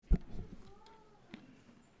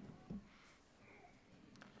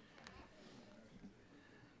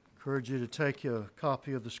Encourage you to take a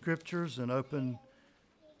copy of the Scriptures and open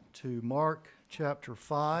to Mark chapter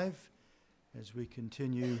 5 as we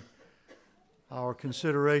continue our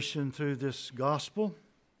consideration through this gospel.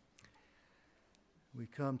 We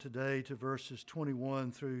come today to verses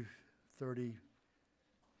 21 through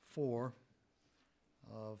 34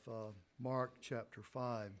 of Mark chapter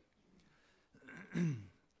 5. The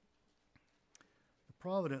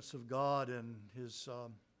providence of God and His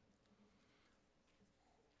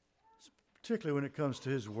particularly when it comes to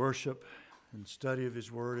His worship and study of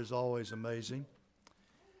His Word, is always amazing.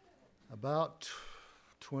 About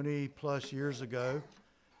 20 plus years ago,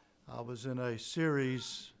 I was in a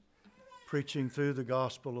series preaching through the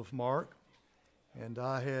Gospel of Mark, and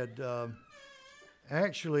I had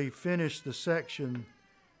actually finished the section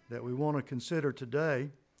that we want to consider today,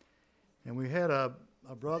 and we had a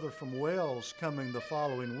brother from Wales coming the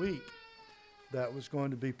following week that was going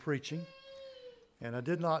to be preaching. And I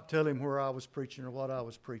did not tell him where I was preaching or what I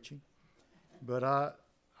was preaching. But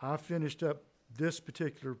I finished up this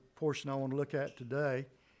particular portion I want to look at today.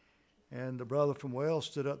 And the brother from Wales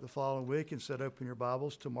stood up the following week and said, open your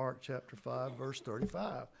Bibles to Mark chapter 5, verse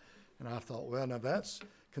 35. And I thought, well, now that's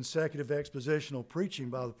consecutive expositional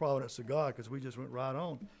preaching by the providence of God, because we just went right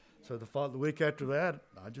on. So the week after that,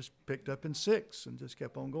 I just picked up in 6 and just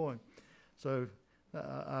kept on going. So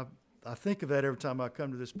I think of that every time I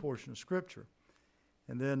come to this portion of Scripture.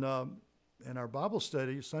 And then in our Bible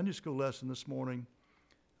study, Sunday school lesson this morning,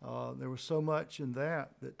 there was so much in that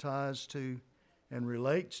ties to and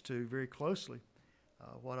relates to very closely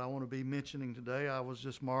what I want to be mentioning today. I was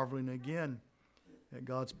just marveling again at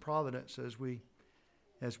God's providence as we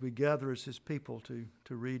gather as His people to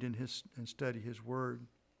read and study His Word.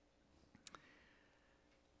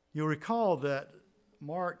 You'll recall that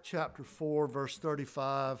Mark chapter 4, verse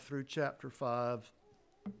 35 through chapter 5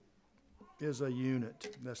 is a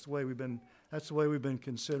unit. That's the way we've been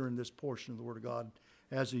considering this portion of the Word of God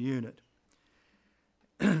as a unit.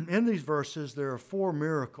 In these verses, there are 4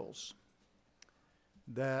 miracles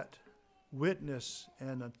that witness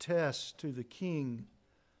and attest to the King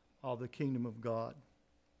of the kingdom of God.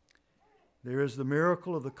 There is the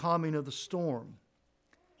miracle of the calming of the storm,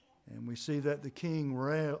 and we see that the King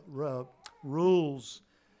rules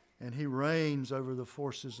and He reigns over the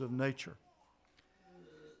forces of nature.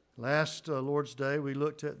 Last Lord's Day, we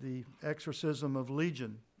looked at the exorcism of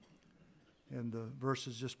Legion in the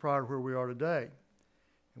verses just prior to where we are today.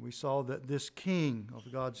 And we saw that this King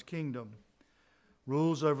of God's kingdom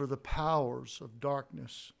rules over the powers of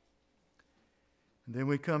darkness. And then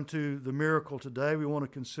we come to the miracle today. We want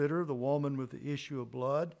to consider the woman with the issue of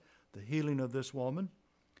blood, the healing of this woman.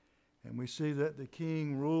 And we see that the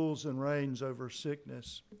King rules and reigns over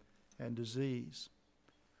sickness and disease.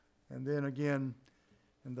 And then again,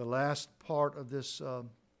 in the last part of this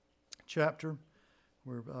chapter,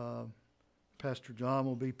 where Pastor John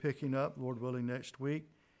will be picking up, Lord willing, next week,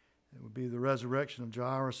 it will be the resurrection of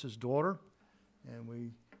Jairus' daughter. And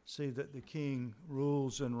we see that the King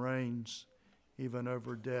rules and reigns even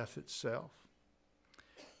over death itself.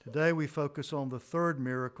 Today we focus on the third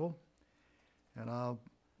miracle, and I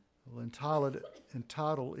will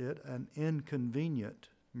entitle it An Inconvenient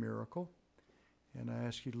Miracle. And I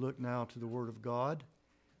ask you to look now to the Word of God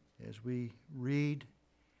as we read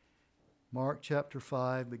Mark chapter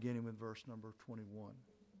 5, beginning with verse number 21.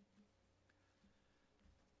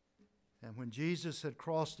 And when Jesus had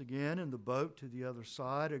crossed again in the boat to the other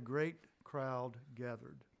side, a great crowd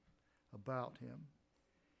gathered about Him,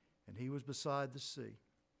 and He was beside the sea.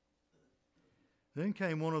 Then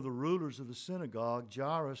came one of the rulers of the synagogue,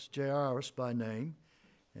 Jairus by name,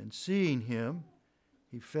 and seeing Him,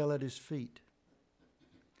 he fell at His feet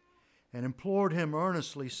and implored Him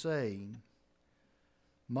earnestly, saying,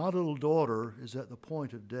 My little daughter is at the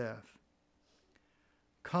point of death.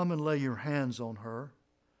 Come and lay your hands on her,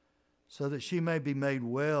 so that she may be made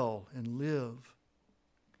well and live.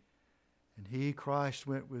 And he, Christ,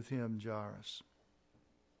 went with him, Jairus.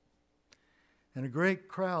 And a great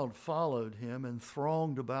crowd followed Him and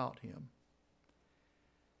thronged about Him.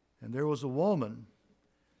 And there was a woman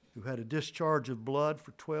who had a discharge of blood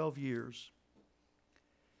for 12 years,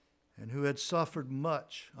 and who had suffered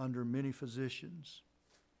much under many physicians,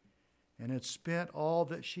 and had spent all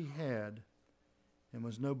that she had, and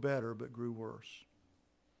was no better, but grew worse.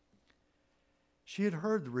 She had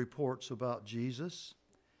heard the reports about Jesus,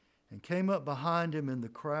 and came up behind Him in the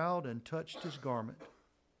crowd and touched His garment.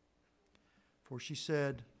 For she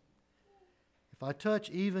said, If I touch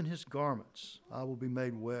even His garments, I will be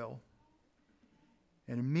made well.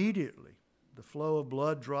 And immediately the flow of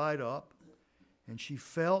blood dried up, and she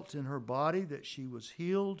felt in her body that she was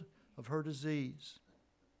healed of her disease.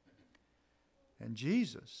 And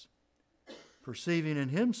Jesus, perceiving in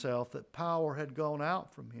himself that power had gone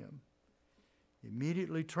out from him,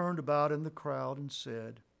 immediately turned about in the crowd and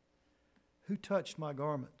said, "Who touched my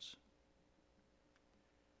garments?"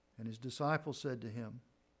 And his disciples said to him,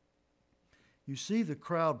 "You see the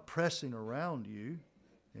crowd pressing around you,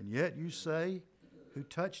 and yet you say, 'Who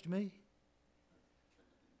touched me?'"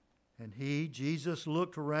 And he, Jesus,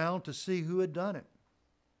 looked around to see who had done it.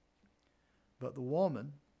 But the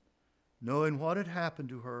woman, knowing what had happened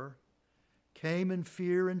to her, came in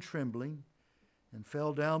fear and trembling, and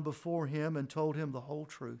fell down before him and told him the whole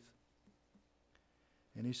truth.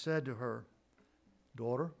 And he said to her,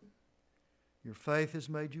 "Daughter, your faith has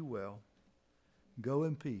made you well. Go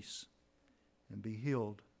in peace and be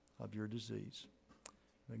healed of your disease."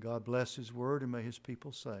 May God bless his word, and may his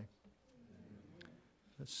people say,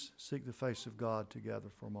 let's seek the face of God together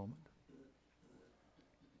for a moment.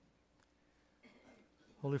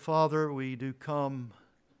 Holy Father, we do come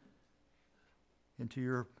into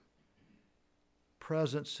your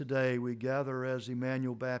presence today. We gather as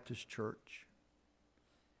Emmanuel Baptist Church.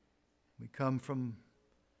 We come from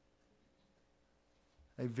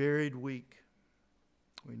a varied week.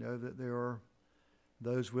 We know that there are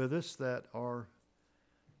those with us that are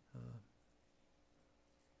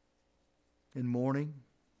in mourning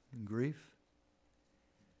and grief.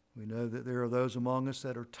 We know that there are those among us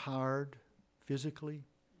that are tired physically,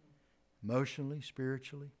 emotionally,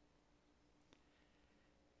 spiritually,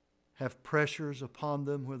 have pressures upon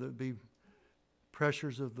them, whether it be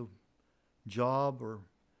pressures of the job or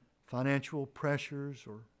financial pressures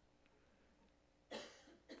or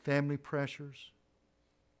family pressures.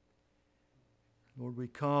 Lord, we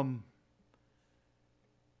come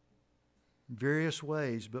in various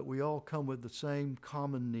ways, but we all come with the same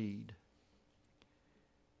common need.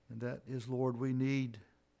 And that is, Lord, we need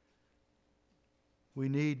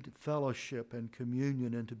fellowship and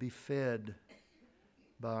communion and to be fed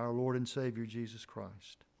by our Lord and Savior Jesus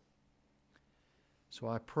Christ. So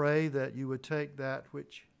I pray that you would take that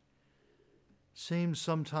which seems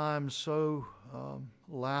sometimes so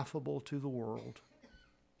laughable to the world,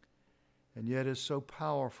 and yet is so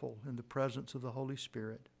powerful in the presence of the Holy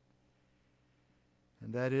Spirit.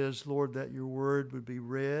 And that is, Lord, that your word would be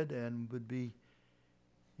read and would be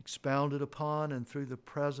expounded upon, and through the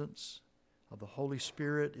presence of the Holy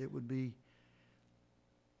Spirit, it would be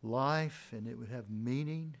life, and it would have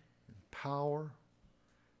meaning and power,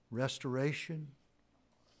 restoration.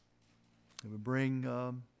 It would bring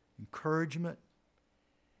encouragement.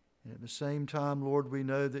 And at the same time, Lord, we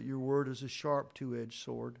know that your word is a sharp two-edged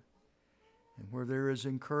sword. And where there is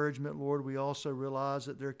encouragement, Lord, we also realize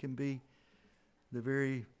that there can be the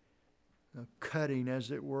very cutting,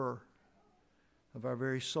 as it were, of our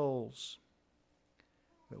very souls.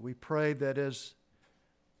 But we pray that as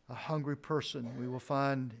a hungry person, we will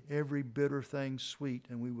find every bitter thing sweet,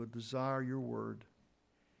 and we will desire your word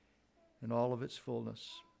in all of its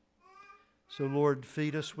fullness. So, Lord,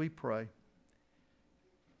 feed us, we pray.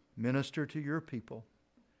 Minister to your people,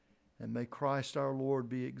 and may Christ our Lord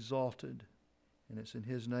be exalted. And it's in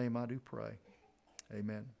his name I do pray.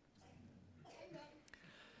 Amen.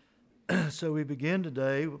 So we begin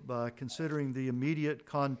today by considering the immediate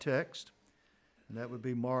context, and that would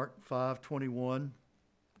be Mark 5:21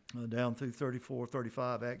 down through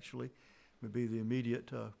 34:35 actually, would be the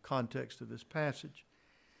immediate context of this passage.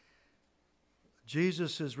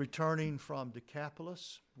 Jesus is returning from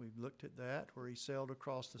Decapolis. We've looked at that, where he sailed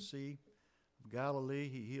across the Sea of Galilee.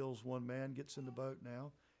 He heals one man, gets in the boat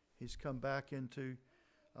now. He's come back into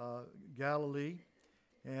Galilee,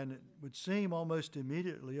 and it would seem almost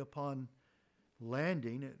immediately upon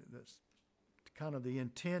landing, that's kind of the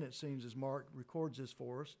intent, it seems, as Mark records this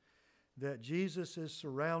for us, that Jesus is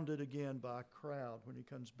surrounded again by a crowd when he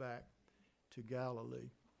comes back to Galilee.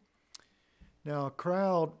 Now,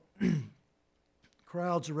 crowds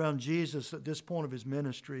around Jesus at this point of his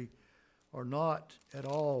ministry are not at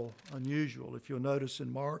all unusual. If you'll notice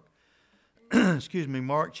in Mark,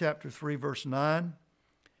 Mark chapter 3, verse 9,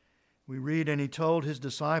 we read, "And he told his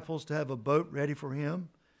disciples to have a boat ready for him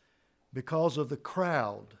because of the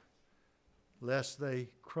crowd, lest they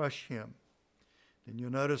crush him." And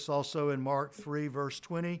you'll notice also in Mark 3, verse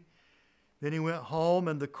 20, "Then he went home,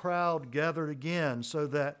 and the crowd gathered again, so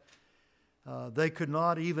that they could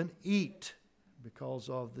not even eat because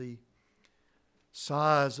of the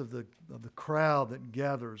size of the crowd that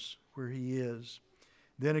gathers where he is."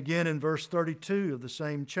 Then again in verse 32 of the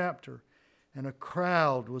same chapter, "And a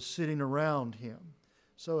crowd was sitting around him."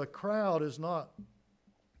 So a crowd is not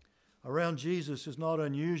around Jesus is not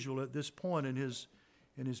unusual at this point in his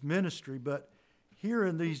ministry, but here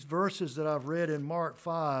in these verses that I've read in Mark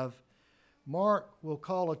 5, Mark will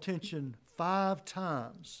call attention 5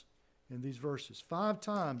 times in these verses. 5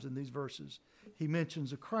 times in these verses he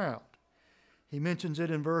mentions a crowd. He mentions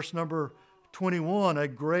it in verse number 21, a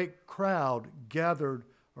great crowd gathered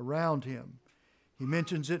around him. He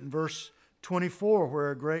mentions it in verse 24,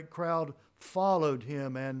 where a great crowd followed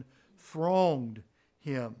him and thronged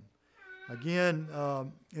him. Again,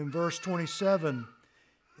 in verse 27,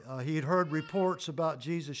 he had heard reports about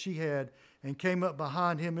Jesus she had and came up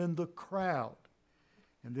behind him in the crowd.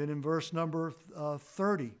 And then in verse number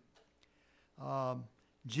 30,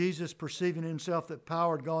 Jesus, perceiving himself that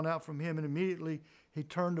power had gone out from him, and immediately he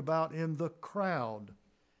turned about in the crowd.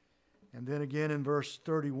 And then again in verse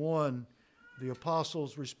 31, the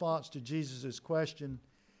apostles' response to Jesus' question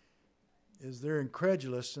is they're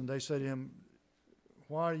incredulous, and they say to him,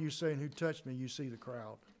 "Why are you saying, 'Who touched me?' You see the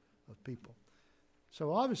crowd of people."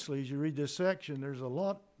 So obviously, as you read this section, there's a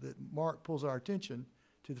lot that Mark pulls our attention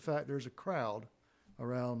to the fact there's a crowd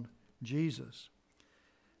around Jesus.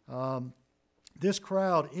 This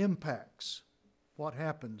crowd impacts what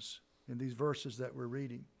happens in these verses that we're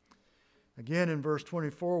reading. Again, in verse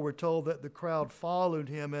 24, we're told that the crowd followed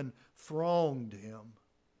him and thronged him.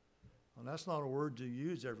 Well, that's not a word you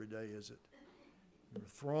use every day, is it? You're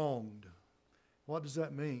thronged. What does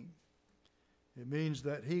that mean? It means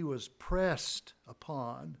that he was pressed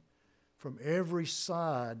upon from every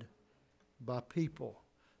side by people.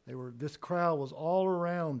 This crowd was all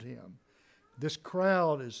around him. This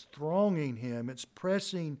crowd is thronging him. It's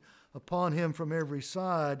pressing upon him from every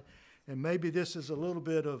side. And maybe this is a little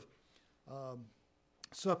bit of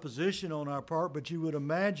supposition on our part, but you would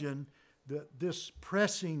imagine that this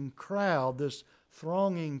pressing crowd, this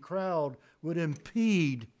thronging crowd, would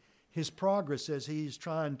impede his progress as he's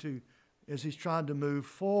trying to move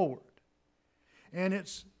forward. And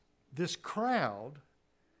it's this crowd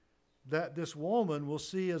that this woman will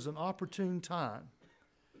see as an opportune time,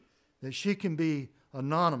 that she can be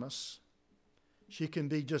anonymous. She can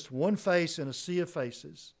be just one face in a sea of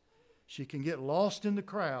faces. She can get lost in the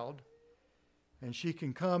crowd, and she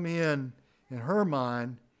can come in her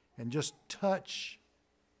mind, and just touch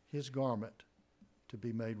his garment to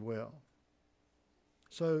be made well.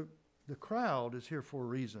 So the crowd is here for a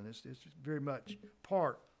reason. It's very much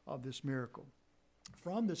part of this miracle.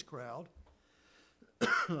 From this crowd,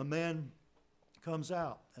 a man comes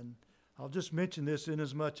out. And I'll just mention this in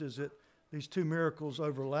as much as these two miracles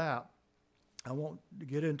overlap. I won't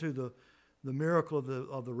get into the miracle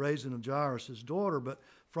of the raising of Jairus' daughter, but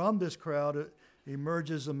from this crowd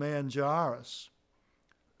emerges a man, Jairus,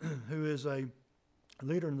 who is a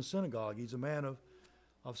leader in the synagogue. He's a man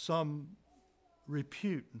of some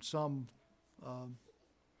repute and some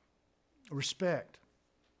respect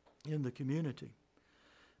in the community.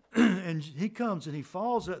 And he comes and he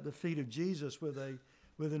falls at the feet of Jesus with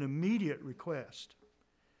an immediate request.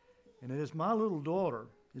 And it is, "My little daughter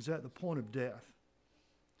is at the point of death.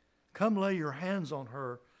 Come lay your hands on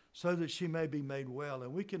her so that she may be made well."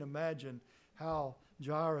 And we can imagine how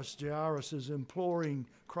Jairus is imploring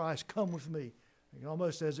Christ, "Come with me."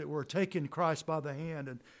 Almost as it were, taking Christ by the hand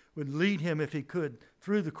and would lead him, if he could,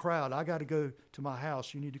 through the crowd. "I got to go to my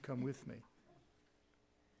house. You need to come with me."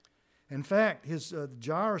 In fact,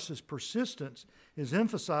 Jairus' persistence is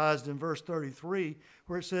emphasized in verse 33,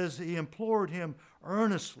 where it says he implored him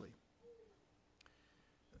earnestly.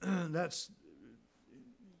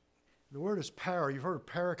 The word is para. You've heard of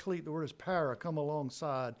paraclete. The word is para, come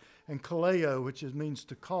alongside, and kaleo, which means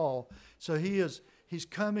to call. So he's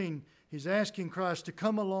coming. He's asking Christ to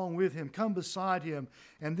come along with him, come beside him.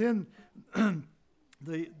 And then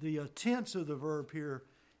the tense of the verb here,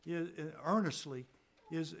 earnestly,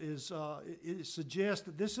 it suggests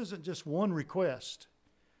that this isn't just one request,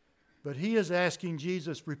 but he is asking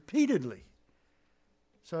Jesus repeatedly.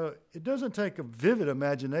 So it doesn't take a vivid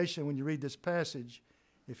imagination when you read this passage.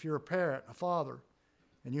 If you're a parent, a father,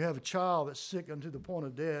 and you have a child that's sick unto the point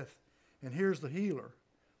of death, and here's the healer,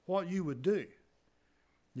 what you would do.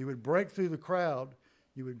 You would break through the crowd,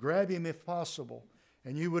 you would grab him if possible,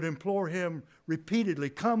 and you would implore him repeatedly,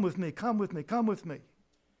 "Come with me, come with me, come with me."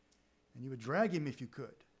 And you would drag him, if you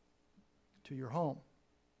could, to your home.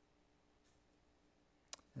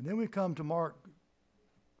 And then we come to Mark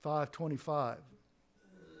 5:25.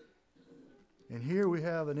 And here we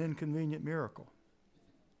have an inconvenient miracle.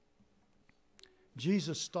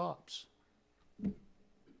 Jesus stops.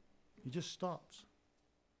 He just stops.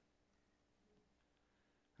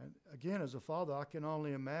 And again, as a father, I can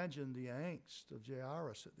only imagine the angst of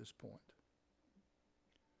Jairus at this point.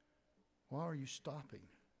 Why are you stopping?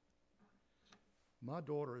 My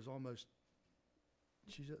daughter is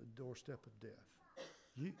she's at the doorstep of death.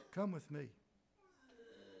 You come with me.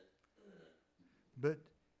 But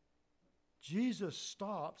Jesus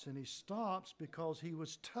stops, and he stops because he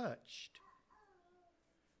was touched.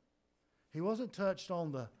 He wasn't touched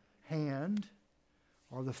on the hand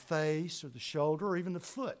or the face or the shoulder or even the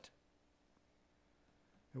foot.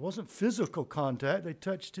 It wasn't physical contact. They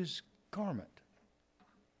touched his garment.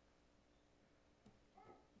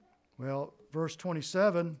 Well, verse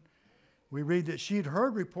 27, we read that she had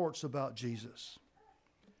heard reports about Jesus.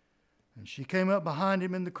 And she came up behind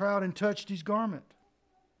him in the crowd and touched his garment.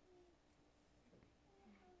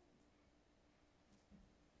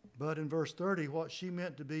 But in verse 30, what she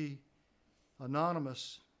meant to be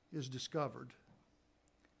anonymous is discovered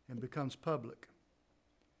and becomes public.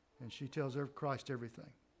 And she tells Christ everything.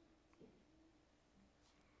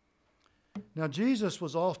 Now, Jesus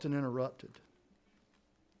was often interrupted.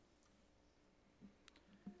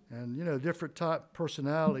 And, different type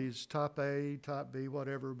personalities, type A, type B,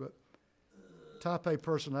 whatever, but type A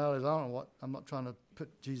personalities, I'm not trying to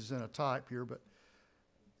put Jesus in a type here, but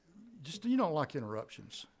just, you don't like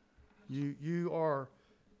interruptions. You are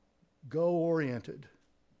goal-oriented.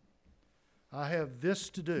 I have this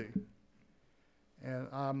to do, and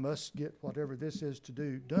I must get whatever this is to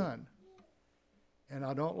do done. And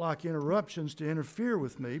I don't like interruptions to interfere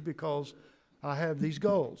with me because I have these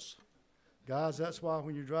goals. Guys, that's why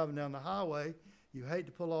when you're driving down the highway, you hate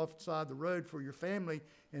to pull off the side of the road for your family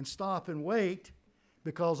and stop and wait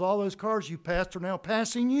because all those cars you passed are now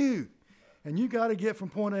passing you. And you got to get from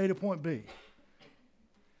point A to point B.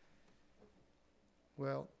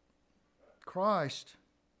 Well, Christ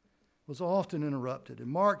was often interrupted. In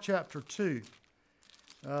Mark chapter 2,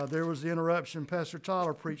 there was the interruption. Pastor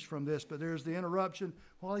Tyler preached from this, but there's the interruption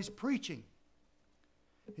while he's preaching.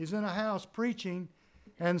 He's in a house preaching,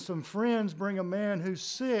 and some friends bring a man who's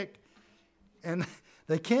sick, and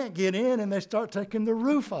they can't get in, and they start taking the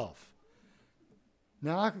roof off.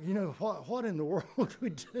 Now, what in the world would we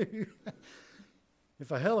do if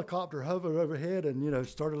a helicopter hovered overhead and,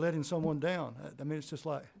 started letting someone down? I mean, it's just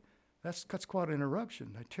like, that's quite an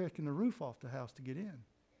interruption. They're taking the roof off the house to get in.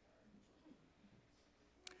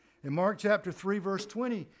 In Mark chapter 3, verse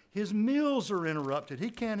 20, his meals are interrupted.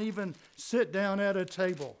 He can't even sit down at a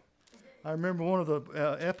table. I remember one of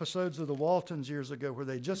the episodes of the Waltons years ago where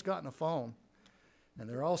they'd just gotten a phone. And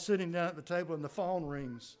they're all sitting down at the table and the phone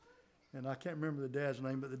rings. And I can't remember the dad's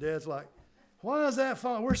name, but the dad's like, "Why is that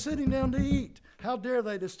phone? We're sitting down to eat. How dare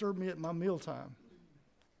they disturb me at my mealtime?"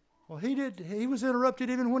 Well, he was interrupted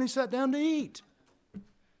even when he sat down to eat.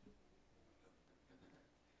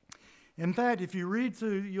 In fact, if you read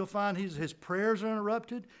through, you'll find his prayers are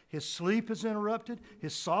interrupted, his sleep is interrupted,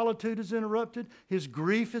 his solitude is interrupted, his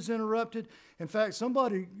grief is interrupted. In fact,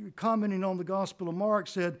 somebody commenting on the Gospel of Mark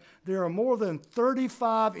said there are more than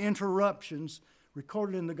 35 interruptions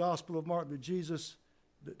recorded in the Gospel of Mark that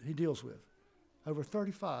he deals with. Over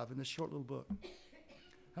 35 in this short little book.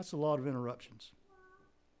 That's a lot of interruptions.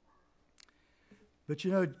 But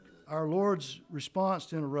our Lord's response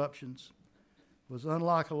to interruptions was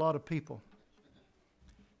unlike a lot of people.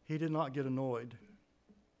 He did not get annoyed.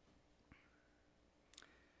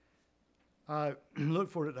 I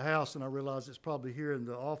looked for it at the house, and I realized it's probably here in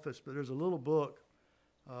the office, but there's a little book.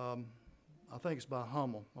 I think it's by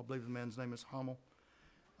Hummel. I believe the man's name is Hummel.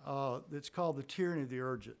 It's called The Tyranny of the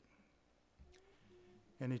Urgent.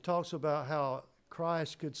 And he talks about how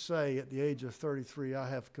Christ could say at the age of 33, "I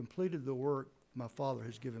have completed the work my Father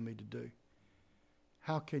has given me to do."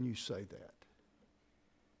 How can you say that?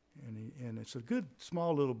 And it's a good,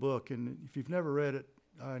 small little book. And if you've never read it,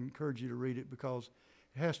 I encourage you to read it because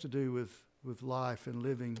it has to do with life and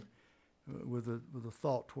living with a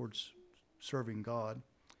thought towards serving God.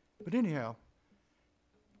 But anyhow,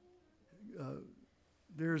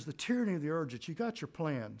 there's the tyranny of the urgent. You got your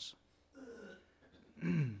plans.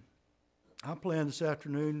 I plan this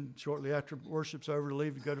afternoon, shortly after worship's over, to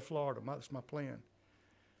leave to go to Florida. That's my plan.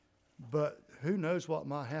 But who knows what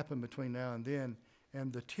might happen between now and then,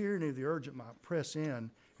 and the tyranny of the urgent might press in,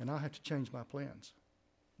 and I have to change my plans.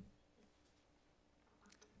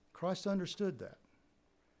 Christ understood that.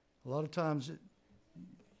 A lot of times,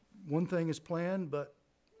 one thing is planned, but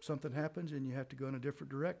something happens, and you have to go in a different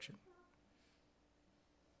direction.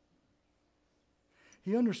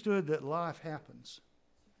 He understood that life happens.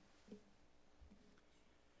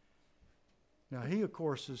 Now, he, of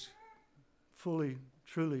course, is truly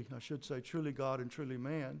God and truly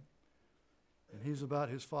man. And he's about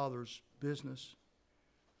his Father's business.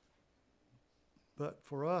 But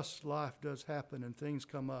for us, life does happen and things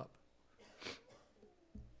come up.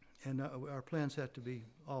 And our plans have to be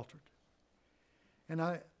altered. And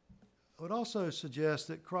I would also suggest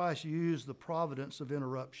that Christ used the providence of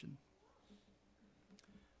interruption.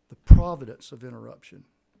 the providence of interruption.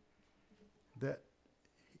 That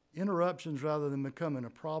interruptions, rather than becoming a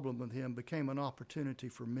problem with him, became an opportunity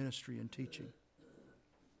for ministry and teaching.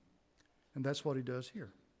 And that's what he does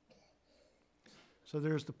here. So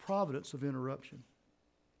there's the providence of interruption.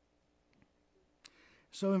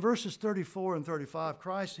 So in verses 34 and 35,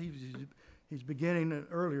 Christ, he's beginning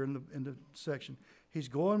earlier in the section. He's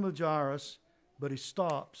going with Jairus, but he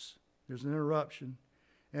stops. There's an interruption.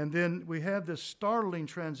 And then we have this startling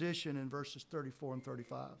transition in verses 34 and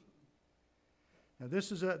 35. Now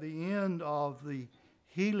this is at the end of the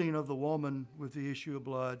healing of the woman with the issue of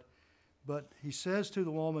blood. But he says to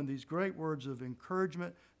the woman these great words of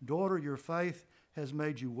encouragement. Daughter, your faith has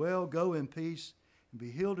made you well. Go in peace and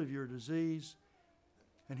be healed of your disease.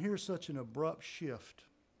 And here's such an abrupt shift.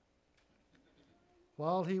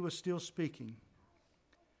 While he was still speaking,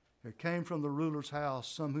 there came from the ruler's house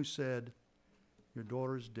some who said, your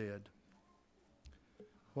daughter is dead.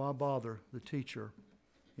 Why bother the teacher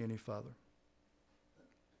any further?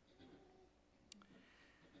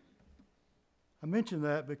 I mention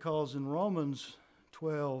that because in Romans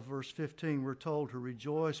 12, verse 15, we're told to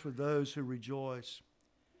rejoice with those who rejoice,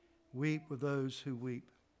 weep with those who weep.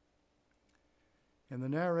 And the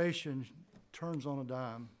narration turns on a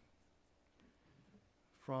dime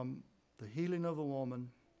from the healing of the woman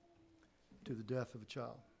to the death of a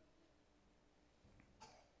child.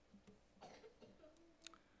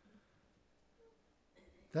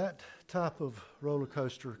 That type of roller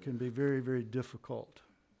coaster can be very, very difficult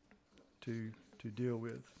to deal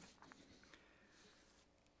with.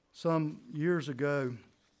 Some years ago,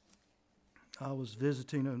 I was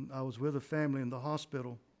visiting and I was with a family in the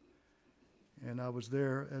hospital, and I was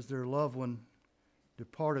there as their loved one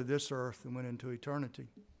departed this earth and went into eternity.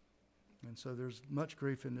 And so there's much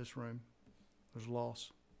grief in this room. There's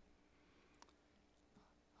loss.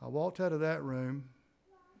 I walked out of that room,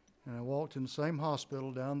 and I walked in the same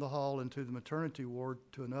hospital down the hall into the maternity ward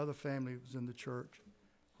to another family that was in the church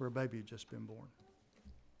where a baby had just been born.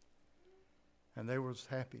 And there was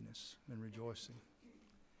happiness and rejoicing.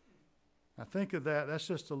 I think of that, that's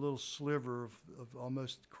just a little sliver of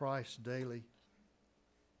almost Christ's daily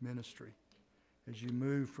ministry as you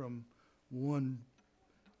move from one,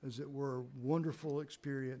 as it were, wonderful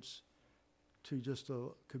experience to just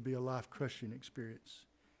could be a life-crushing experience.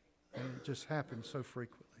 And it just happens so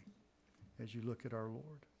frequently as you look at our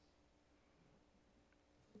Lord.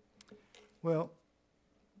 Well,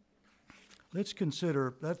 let's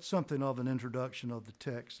consider, that's something of an introduction of the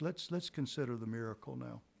text. Let's consider the miracle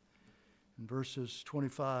now. In verses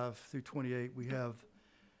 25 through 28, we have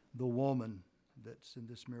the woman that's in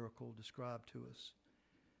this miracle described to us.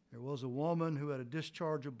 There was a woman who had a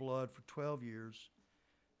discharge of blood for 12 years,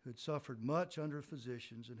 who had suffered much under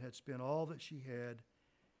physicians and had spent all that she had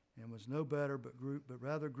and was no better but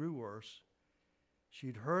rather grew worse. She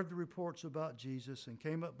had heard the reports about Jesus and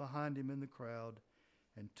came up behind him in the crowd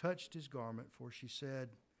and touched his garment, for she said,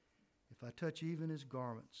 if I touch even his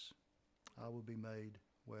garments, I will be made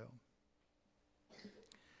well.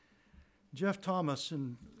 Jeff Thomas,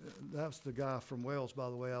 and that's the guy from Wales, by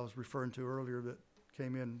the way, I was referring to earlier that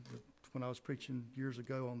came in when I was preaching years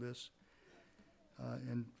ago on this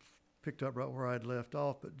and picked up right where I had left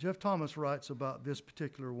off. But Jeff Thomas writes about this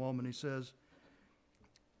particular woman. He says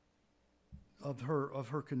of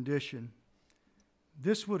her condition,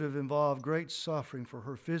 this would have involved great suffering for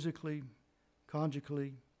her physically,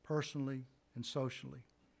 conjugally, personally, and socially.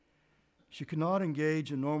 She could not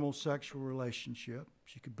engage in normal sexual relationship.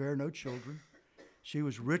 She could bear no children. She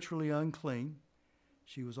was ritually unclean.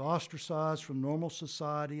 She was ostracized from normal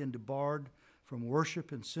society and debarred from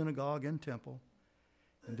worship in synagogue and temple.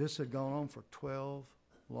 And this had gone on for 12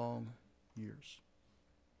 long years.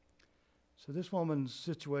 So this woman's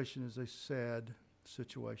situation is a sad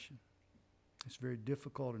situation. It's a very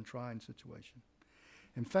difficult and trying situation.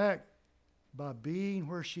 In fact, by being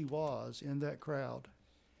where she was in that crowd,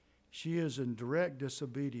 she is in direct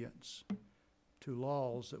disobedience to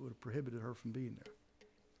laws that would have prohibited her from being there.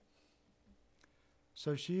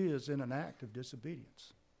 So she is in an act of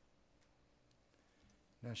disobedience.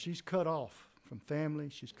 Now she's cut off from family.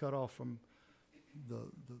 She's cut off from the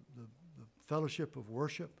fellowship of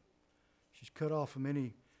worship. She's cut off from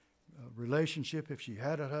any relationship. If she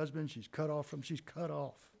had a husband, she's cut off.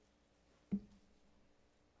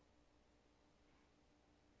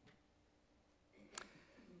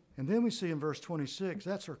 And then we see in verse 26,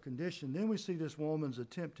 that's her condition. Then we see this woman's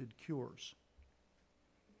attempted cures.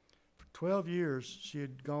 For 12 years, she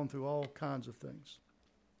had gone through all kinds of things.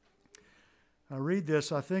 I read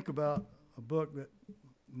this, I think about a book that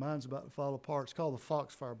mine's about to fall apart. It's called the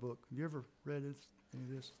Foxfire book. Have you ever read any of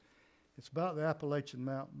this? It's about the Appalachian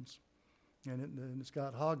Mountains. And it's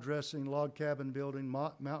got hog dressing, log cabin building,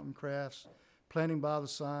 mountain crafts, planting by the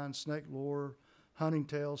sign, snake lore, hunting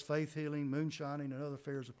tales, faith healing, moonshining, and other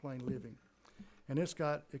affairs of plain living. And it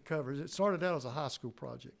covers, it started out as a high school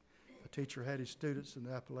project. A teacher had his students in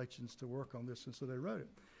the Appalachians to work on this, and so they wrote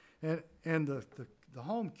it. And the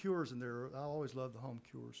home cures in there, I always love the home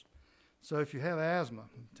cures. So if you have asthma,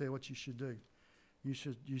 I'll tell you what you should do. You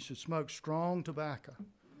should smoke strong tobacco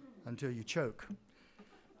until you choke.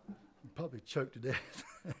 You probably choke to death.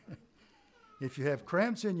 If you have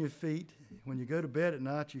cramps in your feet, when you go to bed at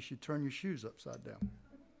night, you should turn your shoes upside down.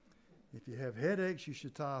 If you have headaches, you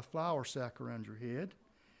should tie a flour sack around your head.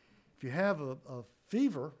 If you have a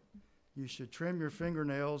fever, you should trim your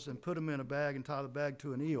fingernails and put them in a bag and tie the bag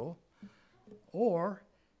to an eel. Or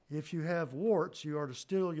if you have warts, you are to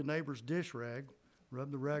steal your neighbor's dish rag,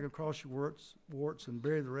 rub the rag across your warts, and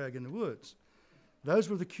bury the rag in the woods. Those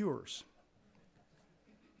were the cures.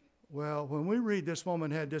 Well, when we read this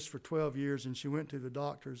woman had this for 12 years and she went to the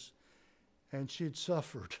doctors and she'd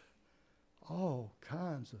suffered all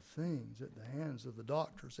kinds of things at the hands of the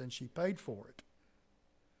doctors, and she paid for it.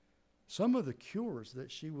 Some of the cures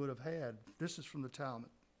that she would have had, this is from the Talmud,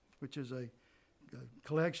 which is a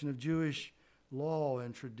collection of Jewish law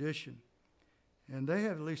and tradition. And they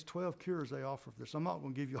have at least 12 cures they offer for this. I'm not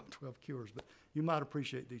going to give you all 12 cures, but you might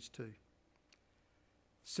appreciate these two.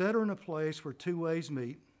 Set her in a place where two ways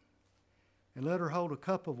meet, and let her hold a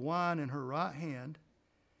cup of wine in her right hand,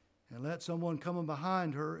 and let someone come in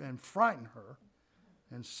behind her and frighten her,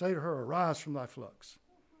 and say to her, arise from thy flux.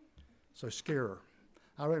 So scare her.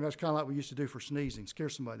 I reckon that's kind of like we used to do for sneezing. Scare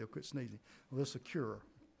somebody, they'll quit sneezing. Well, this is a cure.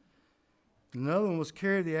 Another one was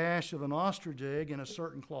carry the ash of an ostrich egg in a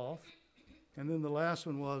certain cloth. And then the last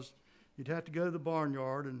one was you'd have to go to the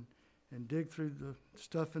barnyard and dig through the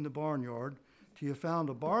stuff in the barnyard till you found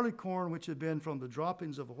a barley corn which had been from the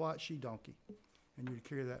droppings of a white she-donkey. And you'd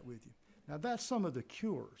carry that with you. Now that's some of the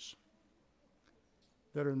cures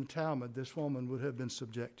that are in the Talmud this woman would have been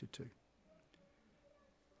subjected to.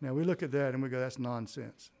 Now we look at that and we go, that's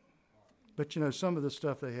nonsense. But you know, some of the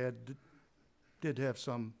stuff they had did have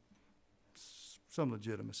some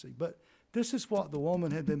legitimacy. But this is what the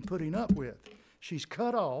woman had been putting up with. She's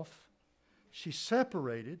cut off, she's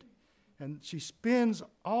separated, and she spends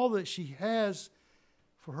all that she has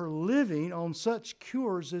for her living on such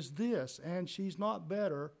cures as this. And she's not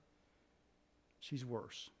better, she's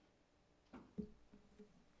worse.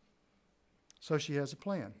 So she has a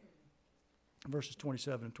plan. Verses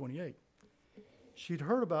 27 and 28. She'd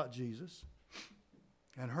heard about Jesus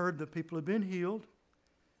and heard that people had been healed.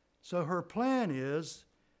 So her plan is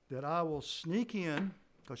that I will sneak in,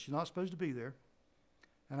 because she's not supposed to be there.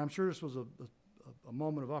 And I'm sure this was a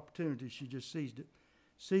moment of opportunity. She just seized it.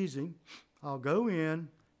 Seizing, I'll go in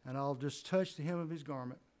and I'll just touch the hem of his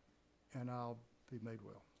garment and I'll be made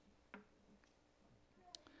well.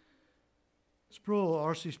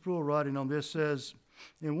 R.C. Sproul, writing on this, says,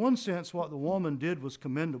 in one sense, what the woman did was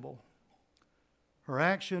commendable. Her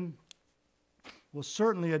action was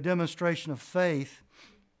certainly a demonstration of faith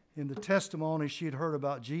in the testimony she had heard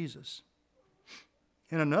about Jesus.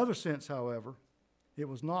 In another sense, however, it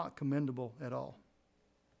was not commendable at all.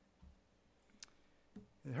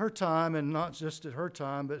 At her time, and not just at her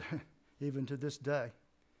time, but even to this day,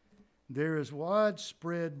 there is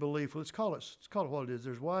widespread belief, let's call it what it is,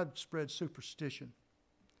 there's widespread superstition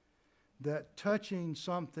that touching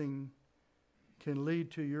something can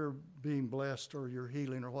lead to your being blessed or your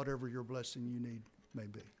healing or whatever your blessing you need may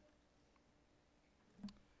be.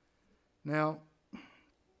 Now,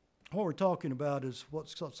 what we're talking about is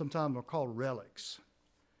what sometimes are called relics.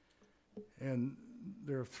 And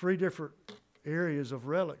there are three different areas of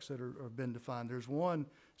relics that have been defined. There's one,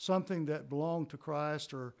 something that belonged to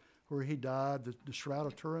Christ or where he died, the Shroud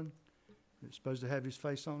of Turin. It's supposed to have his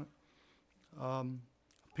face on it.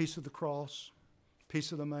 Piece of the cross,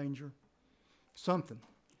 piece of the manger, something.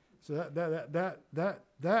 So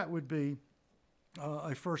that would be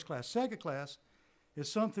a first class. Second class is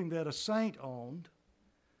something that a saint owned.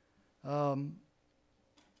 A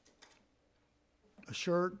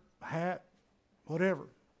shirt, hat, whatever.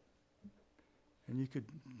 And you could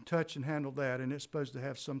touch and handle that, and it's supposed to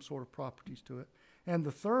have some sort of properties to it. And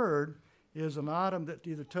the third is an item that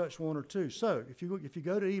either touched one or two. So if you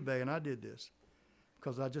go to eBay, and I did this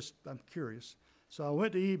because I'm curious. So I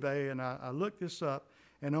went to eBay and I looked this up,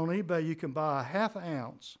 and on eBay you can buy a half an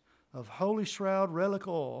ounce of Holy Shroud relic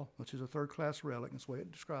oil, which is a third-class relic, that's the way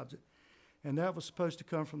it describes it. And that was supposed to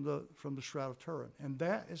come from the Shroud of Turin. And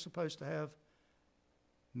that is supposed to have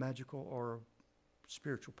magical or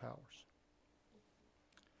spiritual powers.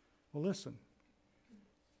 Well, listen,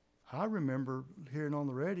 I remember hearing on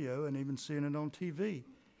the radio and even seeing it on TV,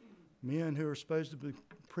 men who are supposed to be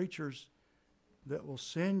preachers that will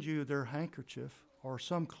send you their handkerchief or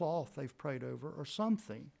some cloth they've prayed over or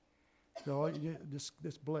something. So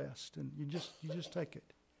this blessed, and you just take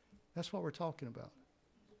it. That's what we're talking about.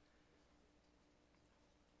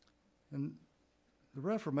 And the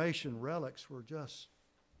Reformation relics were just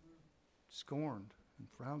scorned and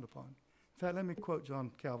frowned upon. In fact, let me quote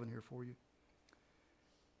John Calvin here for you.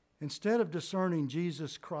 Instead of discerning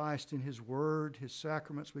Jesus Christ in his word, his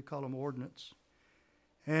sacraments, we call them ordinance,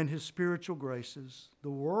 and his spiritual graces,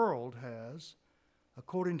 the world has,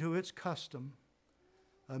 according to its custom,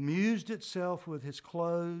 amused itself with his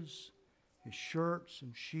clothes, his shirts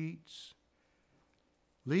and sheets,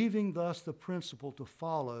 leaving thus the principle to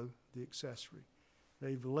follow the accessory.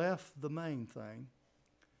 They've left the main thing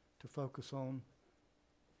to focus on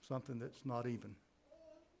something that's not even.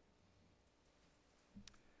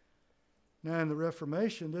 Now, in the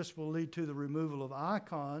Reformation, this will lead to the removal of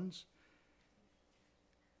icons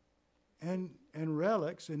and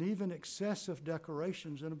relics and even excessive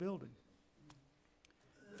decorations in a building.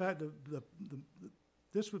 In fact,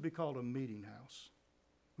 this would be called a meeting house.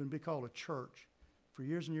 It would be called a church. For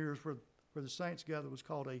years and years, where the saints gathered was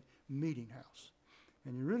called a meeting house.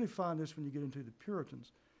 And you really find this when you get into the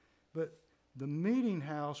Puritans. But the meeting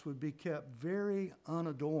house would be kept very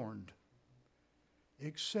unadorned,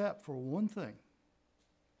 except for one thing: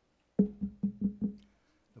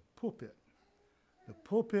 the pulpit. The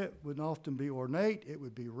pulpit would often be ornate. It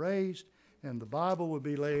would be raised, and the Bible would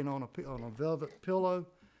be laying on a velvet pillow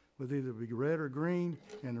with either be red or green.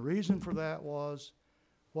 And the reason for that was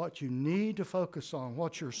what you need to focus on,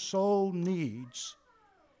 what your soul needs,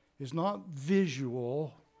 is not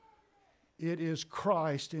visual. It is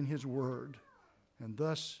Christ in his word. And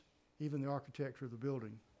thus, even the architecture of the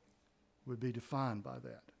building would be defined by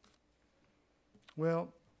that.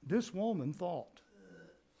 Well, this woman thought,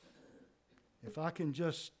 if I can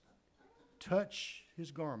just touch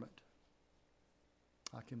his garment,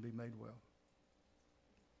 I can be made well.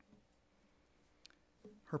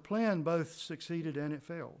 Her plan both succeeded and it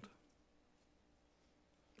failed.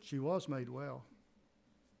 She was made well,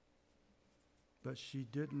 but she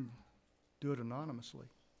didn't do it anonymously.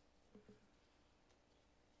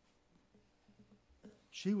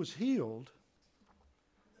 She was healed,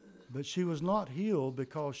 but she was not healed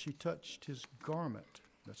because she touched his garment.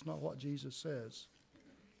 That's not what Jesus says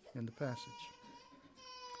in the passage.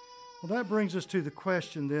 Well, that brings us to the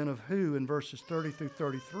question then of who in verses 30 through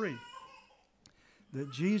 33.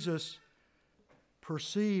 That Jesus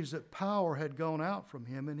perceives that power had gone out from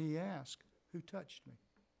him, and he asked, "Who touched me?"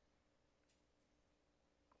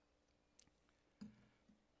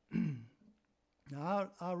 Now,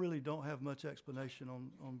 I really don't have much explanation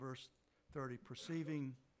on verse 30,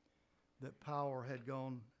 perceiving that power had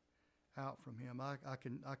gone out from him. I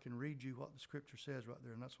can read you what the scripture says right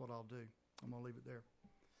there, and that's what I'll do. I'm going to leave it there.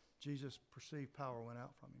 Jesus perceived power went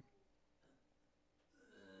out from him.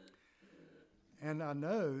 And I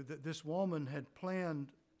know that this woman had planned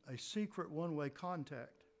a secret one-way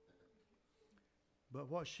contact. But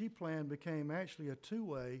what she planned became actually a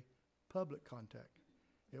two-way public contact.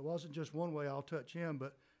 It wasn't just one way, I'll touch him,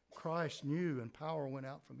 but Christ knew and power went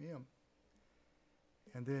out from him.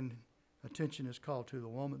 And then attention is called to the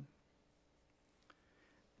woman.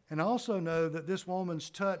 And I also know that this woman's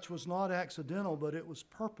touch was not accidental, but it was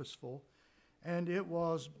purposeful. And it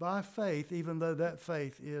was by faith, even though that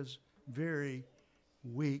faith is very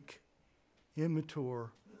weak,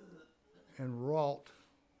 immature, and wrought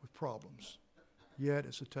with problems. Yet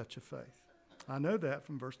it's a touch of faith. I know that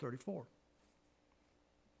from verse 34.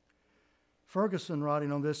 Ferguson,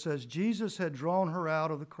 writing on this, says, Jesus had drawn her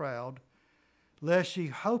out of the crowd, lest she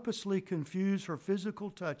hopelessly confuse her physical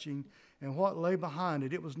touching and what lay behind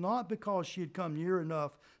it. It was not because she had come near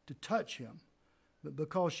enough to touch him, but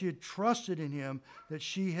because she had trusted in him that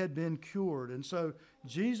she had been cured. And so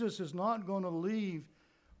Jesus is not going to leave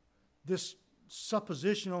this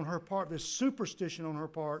supposition on her part, this superstition on her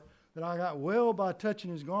part, that I got well by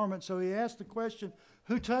touching his garment. So he asked the question,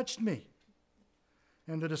 who touched me?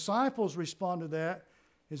 And the disciples respond to that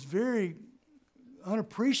is very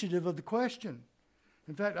unappreciative of the question.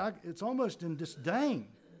 In fact, it's almost in disdain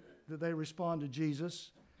that they respond to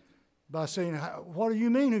Jesus by saying, what do you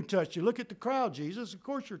mean who touched you? Look at the crowd, Jesus. Of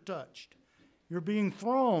course you're touched. You're being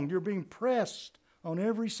thronged. You're being pressed on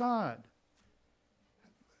every side.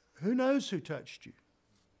 Who knows who touched you?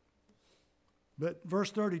 But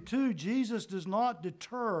verse 32, Jesus does not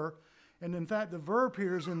deter And in fact, the verb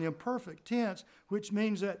here is in the imperfect tense, which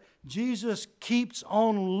means that Jesus keeps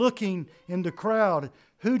on looking in the crowd.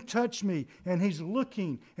 Who touched me? And he's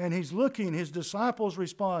looking, and he's looking. His disciples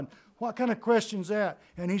respond, what kind of question's that?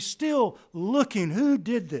 And he's still looking. Who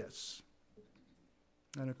did this?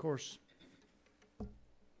 And of course,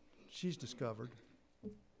 she's discovered,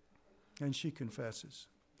 and she confesses,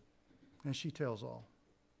 and she tells all.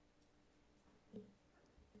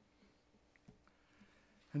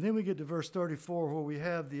 And then we get to verse 34 where we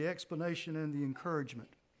have the explanation and the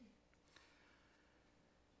encouragement.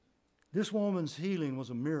 This woman's healing was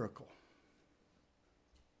a miracle.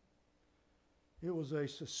 It was a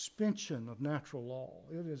suspension of natural law.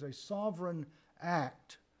 It is a sovereign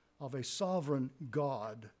act of a sovereign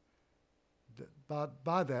God.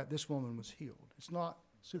 By that, this woman was healed. It's not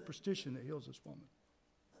superstition that heals this woman.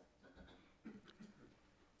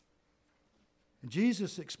 And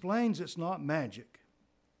Jesus explains it's not magic.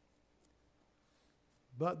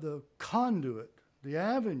 But the conduit, the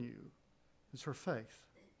avenue, is her faith.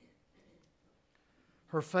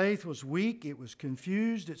 Her faith was weak, it was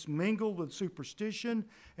confused, it's mingled with superstition,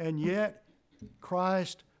 and yet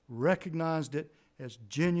Christ recognized it as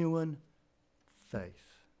genuine faith.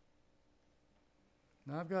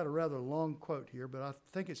 Now I've got a rather long quote here, but I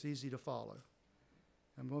think it's easy to follow.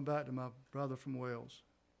 I'm going back to my brother from Wales,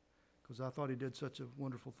 because I thought he did such a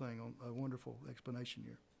wonderful thing, a wonderful explanation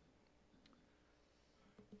here.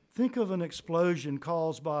 Think of an explosion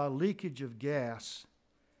caused by a leakage of gas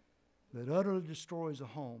that utterly destroys a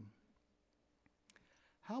home.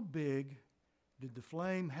 How big did the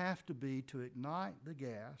flame have to be to ignite the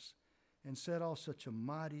gas and set off such a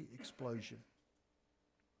mighty explosion?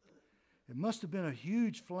 It must have been a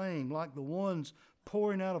huge flame like the ones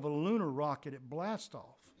pouring out of a lunar rocket at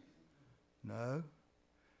blastoff. No,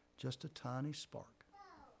 just a tiny spark.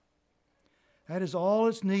 That is all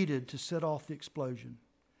it's needed to set off the explosion.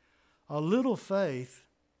 A little faith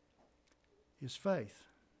is faith.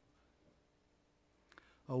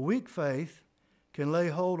 A weak faith can lay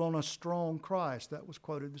hold on a strong Christ. That was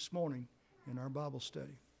quoted this morning in our Bible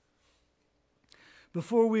study.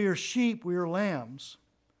 Before we are sheep, we are lambs.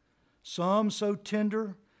 Some so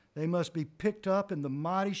tender, they must be picked up in the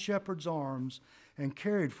mighty shepherd's arms and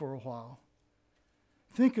carried for a while.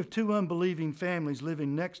 Think of two unbelieving families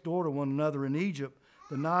living next door to one another in Egypt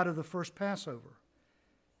the night of the first Passover.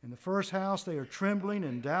 In the first house, they are trembling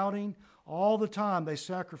and doubting. All the time they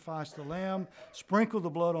sacrifice the lamb, sprinkle the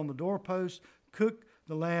blood on the doorpost, cook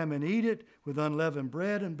the lamb and eat it with unleavened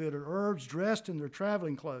bread and bitter herbs, dressed in their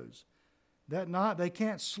traveling clothes. That night they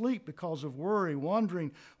can't sleep because of worry,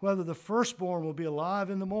 wondering whether the firstborn will be alive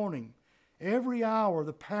in the morning. Every hour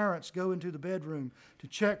the parents go into the bedroom to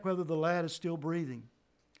check whether the lad is still breathing.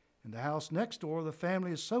 In the house next door, the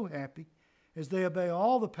family is so happy as they obey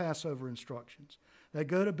all the Passover instructions. They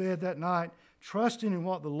go to bed that night trusting in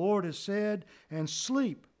what the Lord has said and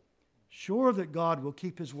sleep, sure that God will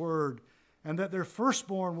keep His word and that their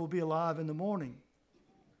firstborn will be alive in the morning.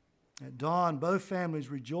 At dawn, both families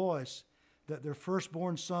rejoice that their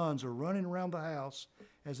firstborn sons are running around the house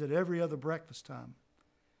as at every other breakfast time.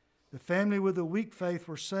 The family with a weak faith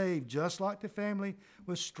were saved, just like the family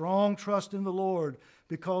with strong trust in the Lord,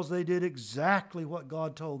 because they did exactly what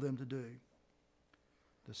God told them to do.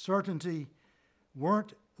 They certainly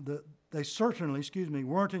weren't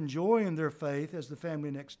enjoying their faith as the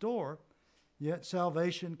family next door, yet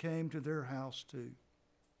salvation came to their house too.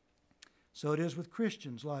 So it is with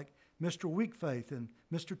Christians like Mr. Weak Faith and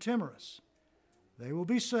Mr. Timorous. They will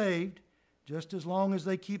be saved just as long as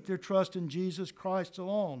they keep their trust in Jesus Christ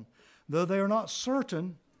alone, though they are not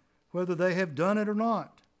certain whether they have done it or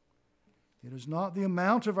not. It is not the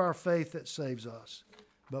amount of our faith that saves us,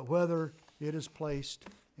 but whether it is placed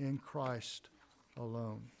in Christ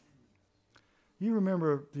alone. You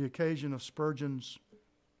remember the occasion of Spurgeon's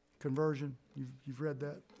conversion? You've read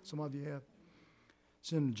that? Some of you have.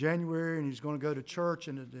 It's in January, and he's going to go to church,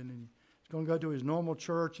 and he's going to go to his normal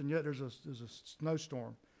church, and yet there's a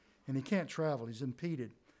snowstorm, and he can't travel. He's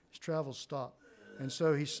impeded. His travel's stopped. And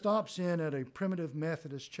so he stops in at a primitive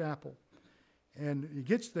Methodist chapel, and he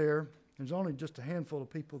gets there. There's only just a handful of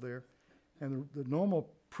people there, and the normal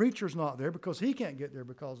preacher's not there because he can't get there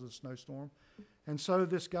because of the snowstorm. And so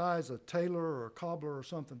this guy's a tailor or a cobbler or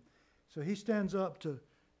something. So he stands up to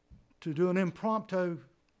do an impromptu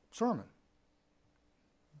sermon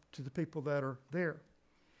to the people that are there.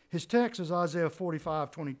 His text is Isaiah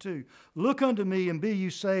 45:22. Look unto me and be you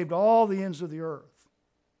saved all the ends of the earth.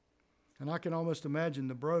 And I can almost imagine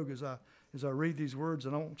the brogue as I read these words,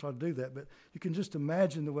 and I won't try to do that, but you can just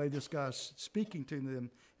imagine the way this guy's speaking to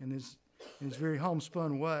them in his very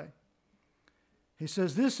homespun way. He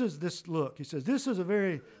says, look. He says, this is a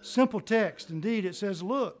very simple text. Indeed, it says,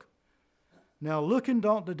 look. Now looking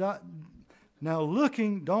don't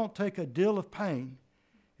take a deal of pain.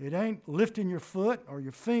 It ain't lifting your foot or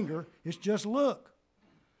your finger. It's just look.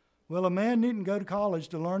 Well, a man needn't go to college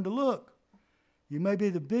to learn to look. You may be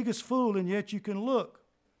the biggest fool, and yet you can look.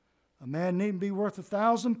 A man needn't be worth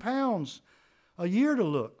 1,000 pounds a year to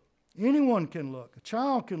look. Anyone can look. A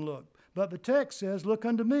child can look. But the text says, look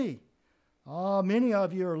unto me. Many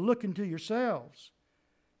of you are looking to yourselves.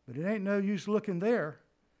 But it ain't no use looking there.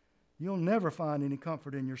 You'll never find any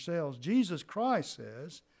comfort in yourselves. Jesus Christ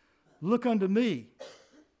says, look unto me.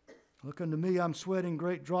 Look unto me, I'm sweating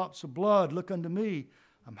great drops of blood. Look unto me,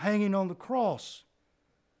 I'm hanging on the cross.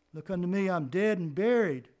 Look unto me, I'm dead and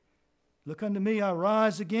buried. Look unto me, I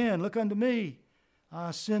rise again. Look unto me, I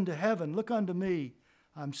ascend to heaven. Look unto me,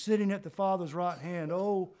 I'm sitting at the Father's right hand.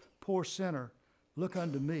 Oh, poor sinner, look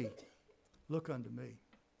unto me. Look unto me.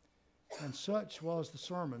 And such was the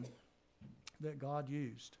sermon that God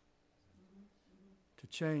used to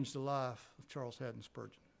change the life of Charles Haddon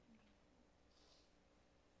Spurgeon.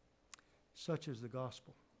 Such is the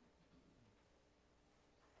gospel.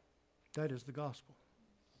 That is the gospel.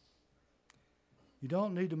 You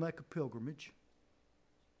don't need to make a pilgrimage.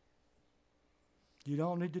 You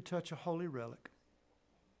don't need to touch a holy relic.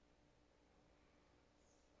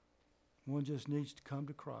 One just needs to come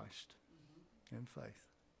to Christ in faith.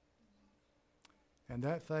 And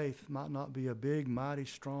that faith might not be a big, mighty,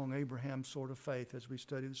 strong Abraham sort of faith as we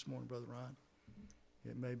studied this morning, Brother Ryan.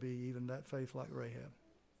 It may be even that faith like Rahab.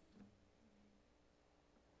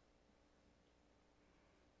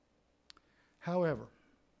 However,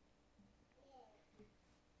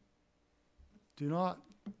 do not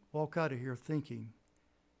walk out of here thinking,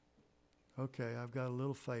 okay, I've got a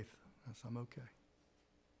little faith. I'm okay.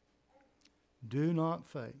 Do not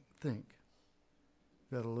think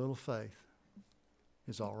that a little faith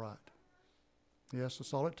is all right. Yes,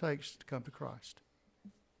 that's all it takes to come to Christ.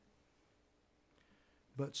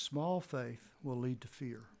 But small faith will lead to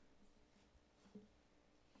fear.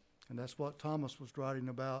 And that's what Thomas was writing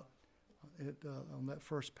about on that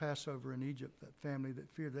first Passover in Egypt, that family that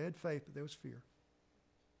feared. They had faith, but there was fear.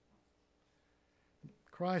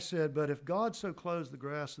 Christ said, but if God so clothes the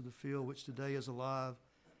grass of the field, which today is alive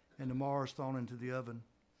and tomorrow is thrown into the oven,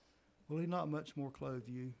 will he not much more clothe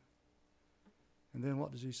you? And then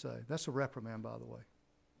what does he say? That's a reprimand, by the way.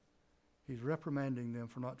 He's reprimanding them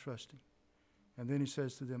for not trusting. And then he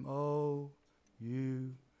says to them, oh,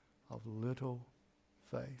 you of little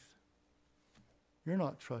faith. You're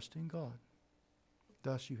not trusting God.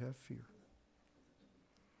 Thus you have fear.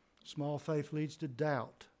 Small faith leads to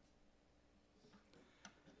doubt.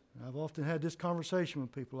 And I've often had this conversation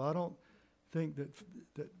with people. I don't think that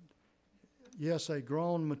yes, a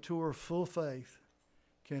grown, mature, full faith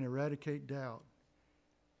can eradicate doubt.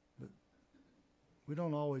 But we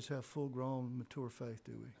don't always have full-grown, mature faith,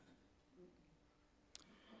 do we?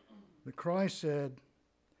 But Christ said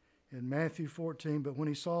in Matthew 14, but when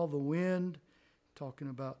he saw the wind, talking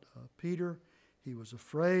about Peter, he was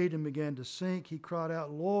afraid and began to sink. He cried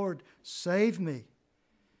out, Lord, save me.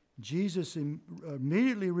 Jesus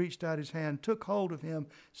immediately reached out his hand, took hold of him,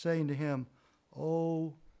 saying to him,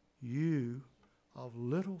 oh, you of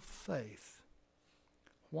little faith,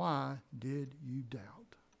 why did you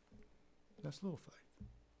doubt? That's little faith.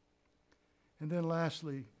 And then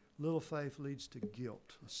lastly, little faith leads to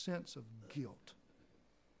guilt, a sense of guilt.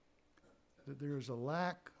 That there is a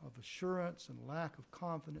lack of assurance and lack of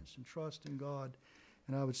confidence and trust in God.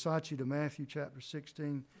 And I would cite you to Matthew chapter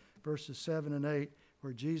 16, verses 7 and 8,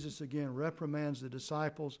 where Jesus again reprimands the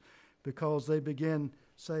disciples because they begin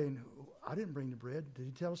saying, I didn't bring the bread. Did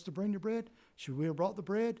he tell us to bring the bread? Should we have brought the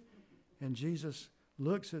bread? And Jesus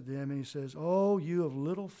looks at them and he says, oh, you of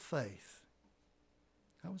little faith.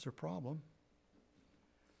 That was their problem.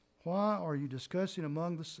 Why are you discussing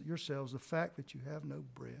among yourselves the fact that you have no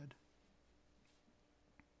bread?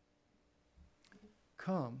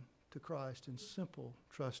 Come to Christ in simple,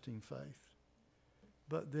 trusting faith,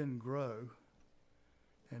 but then grow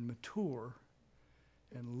and mature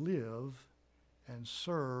and live and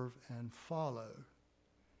serve and follow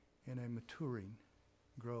in a maturing,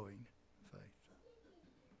 growing faith.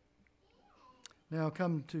 Now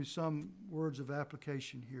come to some words of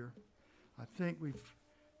application here. I think we've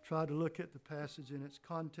tried to look at the passage in its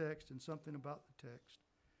context and something about the text.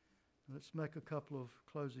 Let's make a couple of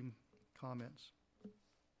closing comments.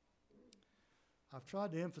 I've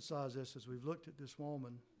tried to emphasize this as we've looked at this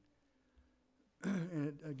woman.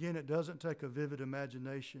 And it doesn't take a vivid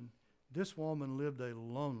imagination. This woman lived a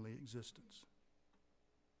lonely existence.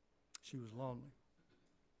 She was lonely.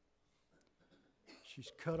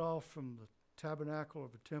 She's cut off from the tabernacle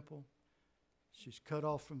of a temple. She's cut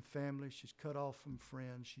off from family. She's cut off from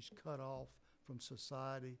friends. She's cut off from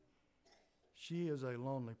society. She is a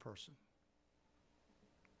lonely person.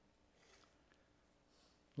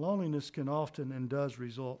 Loneliness can often and does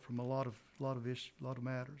result from a lot of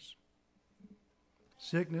matters.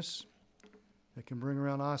 Sickness that can bring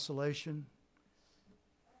around isolation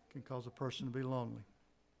can cause a person to be lonely.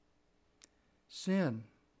 Sin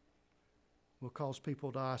will cause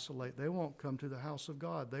people to isolate. They won't come to the house of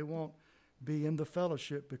God. They won't be in the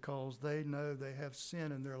fellowship because they know they have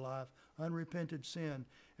sin in their life, unrepented sin.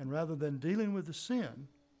 And rather than dealing with the sin,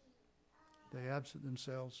 they absent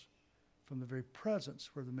themselves from the very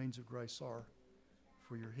presence where the means of grace are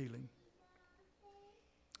for your healing.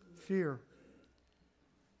 Fear,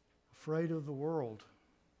 afraid of the world,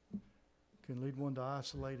 can lead one to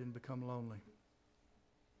isolate and become lonely.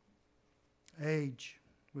 Age,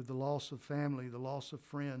 with the loss of family, the loss of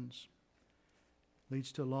friends,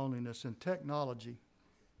 leads to loneliness. And technology,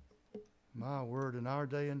 my word, in our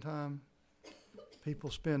day and time, people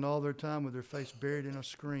spend all their time with their face buried in a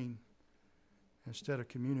screen instead of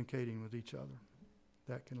communicating with each other.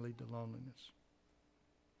 That can lead to loneliness.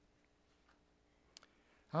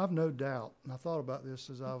 I've no doubt, and I thought about this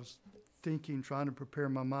as I was thinking, trying to prepare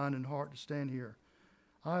my mind and heart to stand here.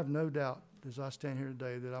 I have no doubt as I stand here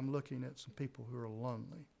today that I'm looking at some people who are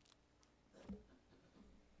lonely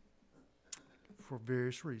for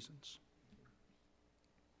various reasons.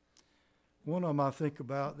 One of them I think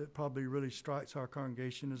about that probably really strikes our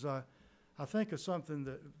congregation is I think of something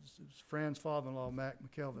that Fran's father-in-law, Mac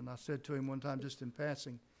McKelvin, I said to him one time just in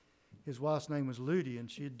passing, his wife's name was Ludi, and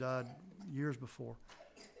she had died years before.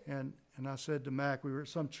 And I said to Mac, we were at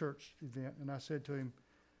some church event, and I said to him,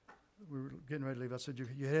 we were getting ready to leave, I said,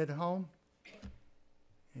 you headed home?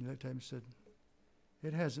 And he looked at me and said,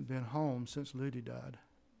 it hasn't been home since Ludi died.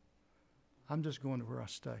 I'm just going to where I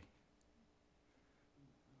stay.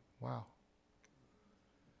 Wow.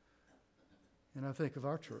 And I think of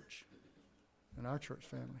our church and our church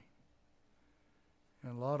family.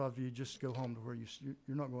 And a lot of you just go home to where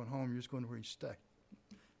you're not going home, you're just going to where you stay,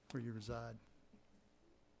 where you reside.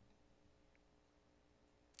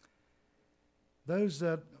 Those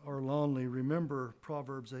that are lonely, remember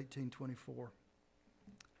Proverbs 18:24.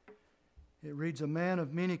 It reads, a man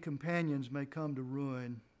of many companions may come to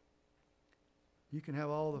ruin. You can have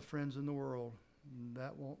all the friends in the world, and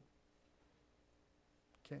that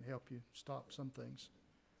can't help you stop some things.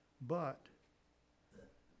 But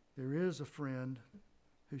there is a friend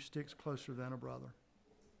who sticks closer than a brother,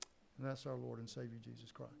 and that's our Lord and Savior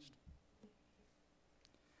Jesus Christ.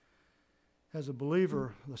 As a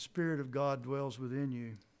believer, the Spirit of God dwells within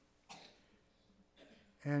you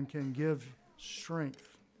and can give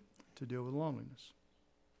strength to deal with loneliness.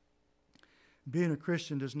 Being a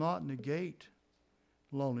Christian does not negate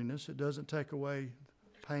loneliness. It doesn't take away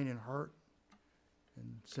pain and hurt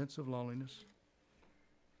and sense of loneliness,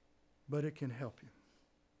 but it can help you.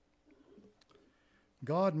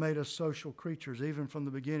 God made us social creatures. Even from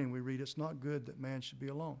the beginning, we read it's not good that man should be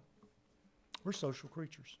alone. We're social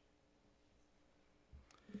creatures.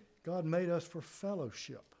 God made us for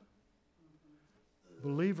fellowship.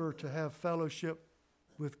 Believer to have fellowship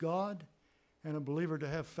with God, and a believer to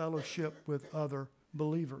have fellowship with other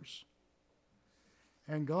believers.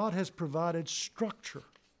 And God has provided structure.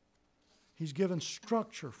 He's given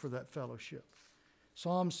structure for that fellowship.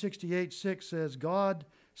 Psalm 68:6 says, God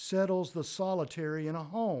settles the solitary in a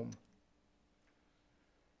home.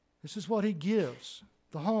 This is what he gives,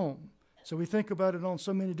 the home. So we think about it on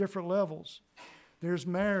so many different levels. There's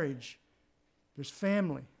marriage. There's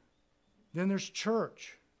family. Then there's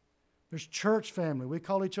church. There's church family. We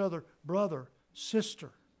call each other brother,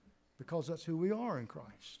 sister, because that's who we are in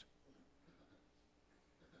Christ.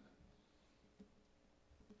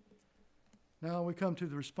 Now we come to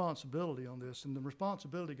the responsibility on this, and the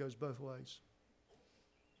responsibility goes both ways.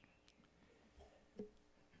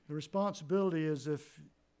 The responsibility is if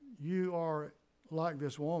you are like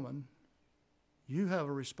this woman, you have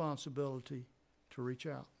a responsibility to reach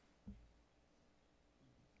out,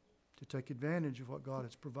 to take advantage of what God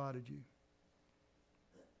has provided you.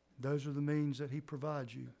 Those are the means that he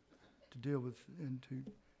provides you to deal with and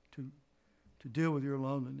to deal with your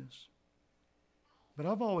loneliness. But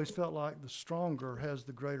I've always felt like the stronger has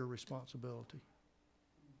the greater responsibility.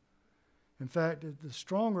 In fact, the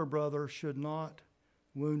stronger brother should not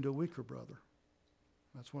wound a weaker brother.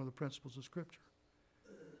 That's one of the principles of Scripture.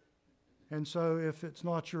 And so if it's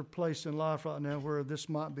not your place in life right now where this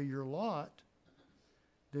might be your lot,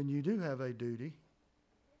 then you do have a duty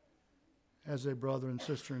as a brother and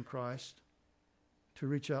sister in Christ to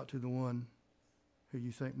reach out to the one who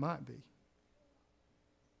you think might be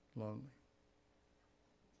lonely.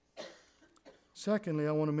 Secondly,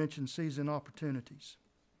 I want to mention seizing opportunities.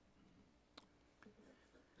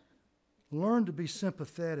 Learn to be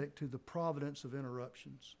sympathetic to the providence of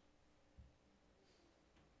interruptions.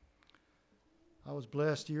 I was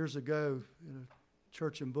blessed years ago in a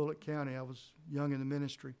church in Bullitt County. I was young in the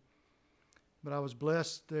ministry. But I was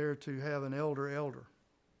blessed there to have an elder.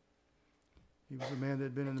 He was a man that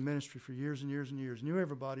had been in the ministry for years and years and years. Knew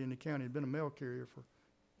everybody in the county. Had been a mail carrier for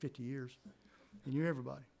 50 years. He knew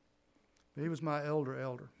everybody. But he was my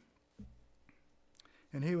elder.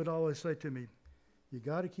 And he would always say to me, you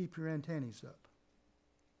got to keep your antennas up.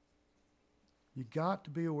 You got to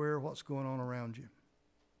be aware of what's going on around you.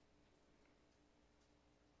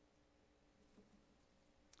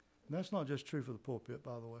 And that's not just true for the pulpit,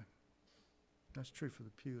 by the way. That's true for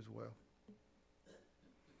the pew as well.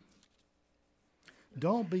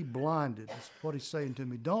 Don't be blinded. That's what he's saying to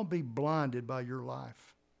me. Don't be blinded by your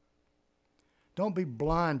life. Don't be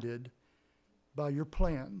blinded by your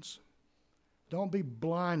plans. Don't be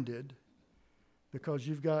blinded because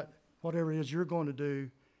you've got whatever it is you're going to do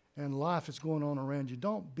and life is going on around you.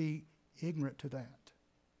 Don't be ignorant to that.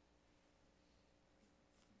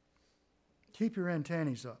 Keep your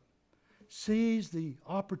antennas up. Seize the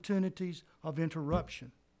opportunities of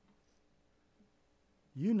interruption.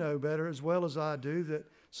 You know better as well as I do that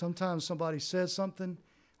sometimes somebody says something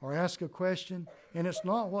or asks a question, and it's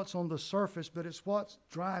not what's on the surface, but it's what's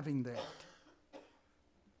driving that.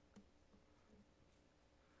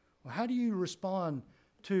 Well, how do you respond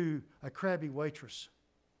to a crabby waitress?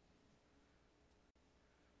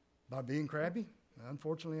 By being crabby?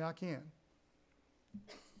 Unfortunately, I can.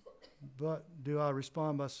 But do I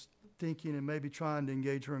respond by thinking and maybe trying to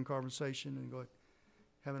engage her in conversation and go,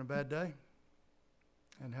 having a bad day?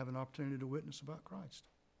 And have an opportunity to witness about Christ.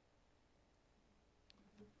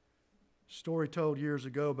 Story told years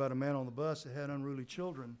ago about a man on the bus that had unruly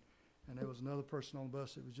children, and there was another person on the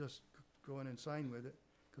bus that was just going insane with it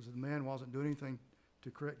because the man wasn't doing anything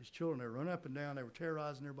to correct his children. They were running up and down. They were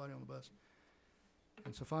terrorizing everybody on the bus.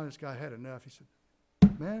 And so finally this guy had enough. He said,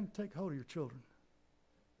 man, take hold of your children,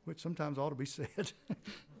 which sometimes ought to be said.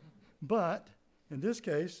 But in this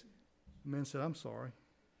case, the man said, I'm sorry.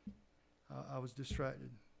 I was distracted.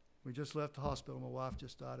 We just left the hospital. My wife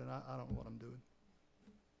just died, and I don't know what I'm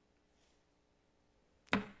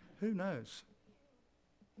doing. Who knows?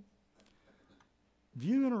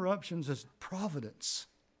 View interruptions as providence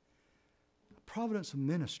of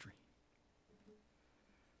ministry.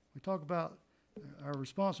 We talk about our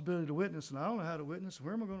responsibility to witness, and I don't know how to witness.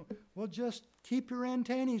 Where am I going to? Well, just keep your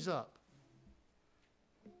antennas up.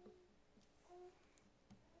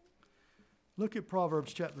 Look at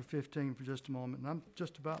Proverbs chapter 15 for just a moment, and I'm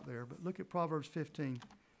just about there, but look at Proverbs 15.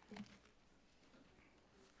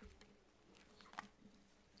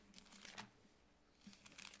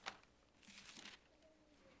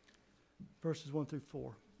 Verses 1 through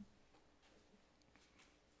 4.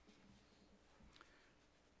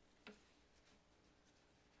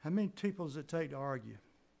 How many people does it take to argue?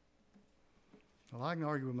 Well, I can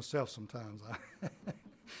argue with myself sometimes.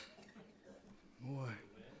 Boy.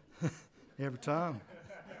 Every time.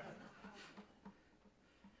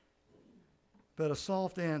 But a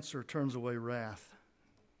soft answer turns away wrath.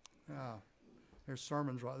 There's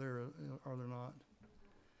sermons right there, are there not?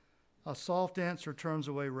 A soft answer turns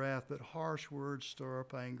away wrath, but harsh words stir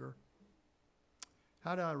up anger.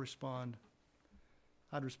 How do I respond?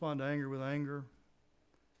 I'd respond to anger with anger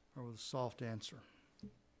or with a soft answer.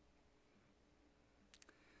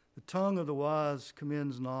 The tongue of the wise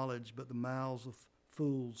commends knowledge, but the mouths of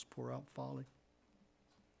fools pour out folly.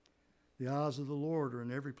 The eyes of the Lord are in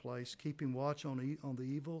every place, keeping watch on the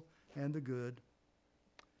evil and the good.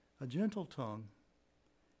 A gentle tongue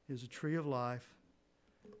is a tree of life,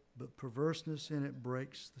 but perverseness in it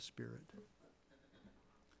breaks the spirit.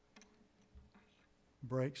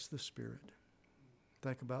 Breaks the spirit.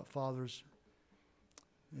 Think about fathers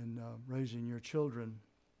in raising your children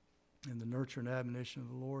in the nurture and admonition of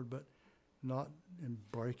the Lord, but not in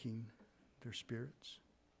breaking their spirits.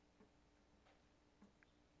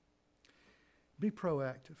 Be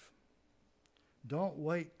proactive. Don't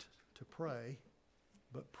wait to pray,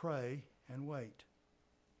 but pray and wait.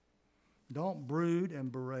 Don't brood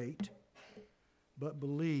and berate, but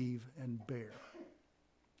believe and bear.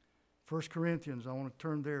 1 Corinthians, I want to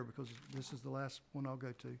turn there because this is the last one I'll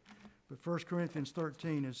go to. But 1 Corinthians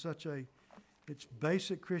 13 is it's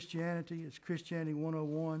basic Christianity, it's Christianity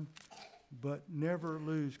 101, but never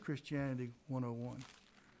lose Christianity 101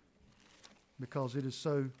 because it is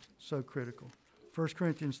so critical. 1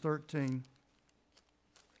 Corinthians 13.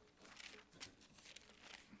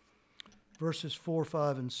 Verses 4,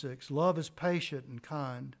 5, and 6. Love is patient and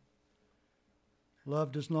kind.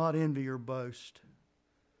 Love does not envy or boast.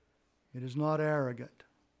 It is not arrogant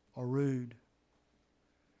or rude.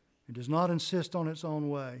 It does not insist on its own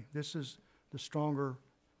way. This is the stronger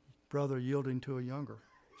brother yielding to a younger.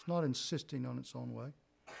 It's not insisting on its own way.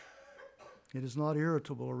 It is not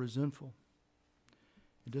irritable or resentful.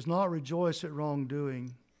 It does not rejoice at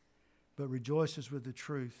wrongdoing, but rejoices with the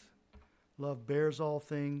truth. Love bears all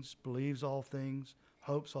things, believes all things,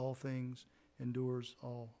 hopes all things, endures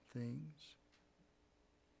all things.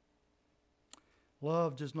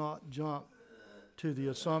 Love does not jump to the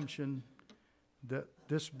assumption that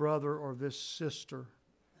this brother or this sister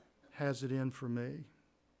has it in for me,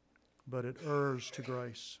 but it errs to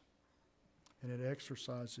grace, and it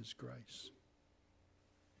exercises grace.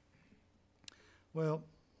 Well,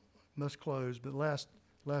 must close, but last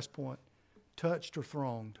point. Touched or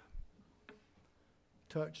thronged.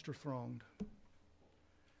 Touched or thronged.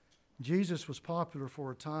 Jesus was popular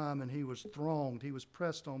for a time, and he was thronged. He was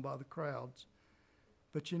pressed on by the crowds.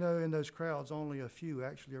 But you know, in those crowds, only a few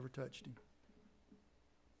actually ever touched him,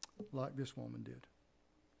 like this woman did.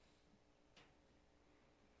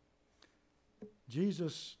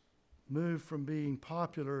 Jesus moved from being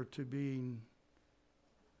popular to being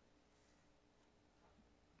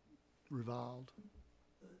reviled.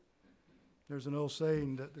 There's an old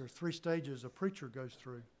saying that there are 3 stages a preacher goes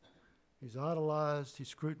through. He's idolized, he's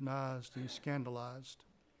scrutinized, and he's scandalized.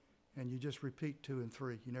 And you just repeat 2 and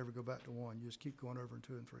 3. You never go back to 1. You just keep going over in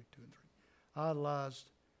 2 and 3, 2 and 3.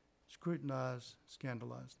 Idolized, scrutinized,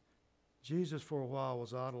 scandalized. Jesus for a while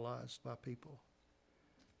was idolized by people.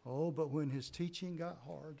 Oh, but when his teaching got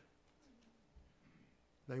hard,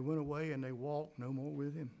 they went away and they walked no more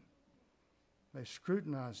with him. They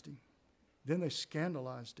scrutinized him. Then they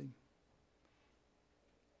scandalized him.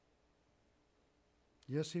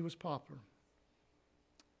 Yes, he was popular.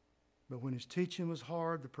 But when his teaching was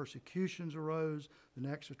hard, the persecutions arose, the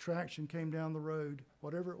next attraction came down the road,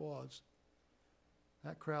 whatever it was,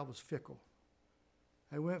 that crowd was fickle.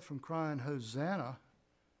 They went from crying Hosanna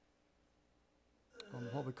on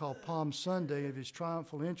what we call Palm Sunday of his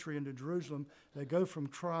triumphal entry into Jerusalem. They go from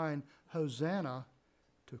crying Hosanna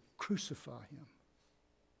to crucify him.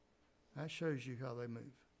 That shows you how they move.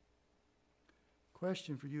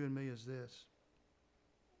 Question for you and me is this.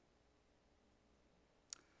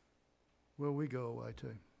 Will we go away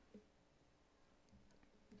too?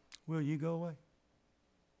 Will you go away?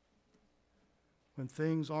 When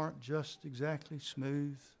things aren't just exactly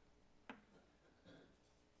smooth,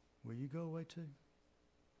 will you go away too?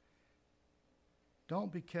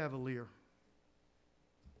 Don't be cavalier.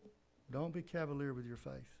 Don't be cavalier with your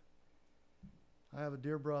faith. I have a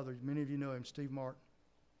dear brother, many of you know him, Steve Martin.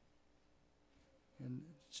 And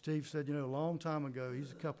Steve said, a long time ago,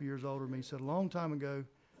 he's a couple years older than me, he said, a long time ago,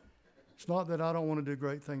 it's not that I don't want to do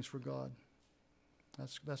great things for God.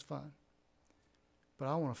 That's fine. But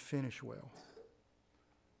I want to finish well.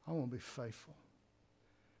 I want to be faithful.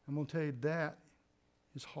 I'm going to tell you that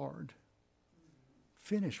is hard.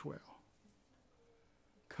 Finish well.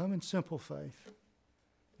 Come in simple faith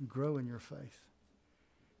and grow in your faith.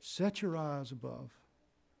 Set your eyes above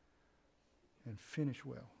and finish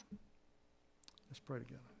well. Let's pray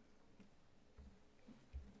together.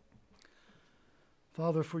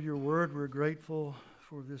 Father, for your word, we're grateful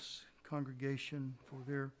for this congregation, for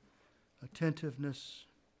their attentiveness.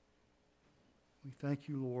 We thank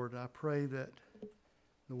you, Lord. I pray that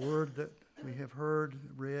the word that we have heard,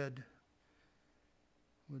 read,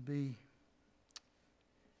 would be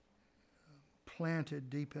planted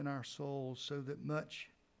deep in our souls so that much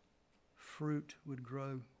fruit would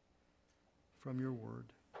grow from your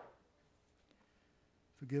word.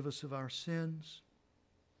 Forgive us of our sins.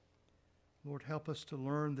 Lord, help us to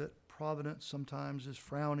learn that providence sometimes is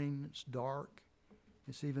frowning, it's dark,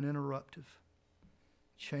 it's even interruptive.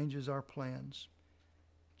 Changes our plans,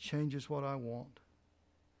 changes what I want.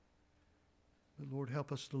 But Lord,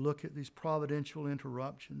 help us to look at these providential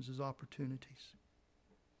interruptions as opportunities.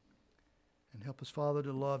 And help us, Father,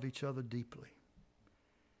 to love each other deeply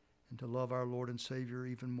and to love our Lord and Savior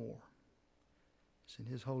even more. It's in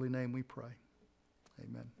his holy name we pray.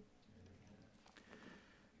 Amen.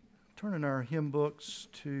 Turn in our hymn books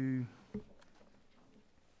to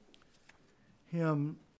hymn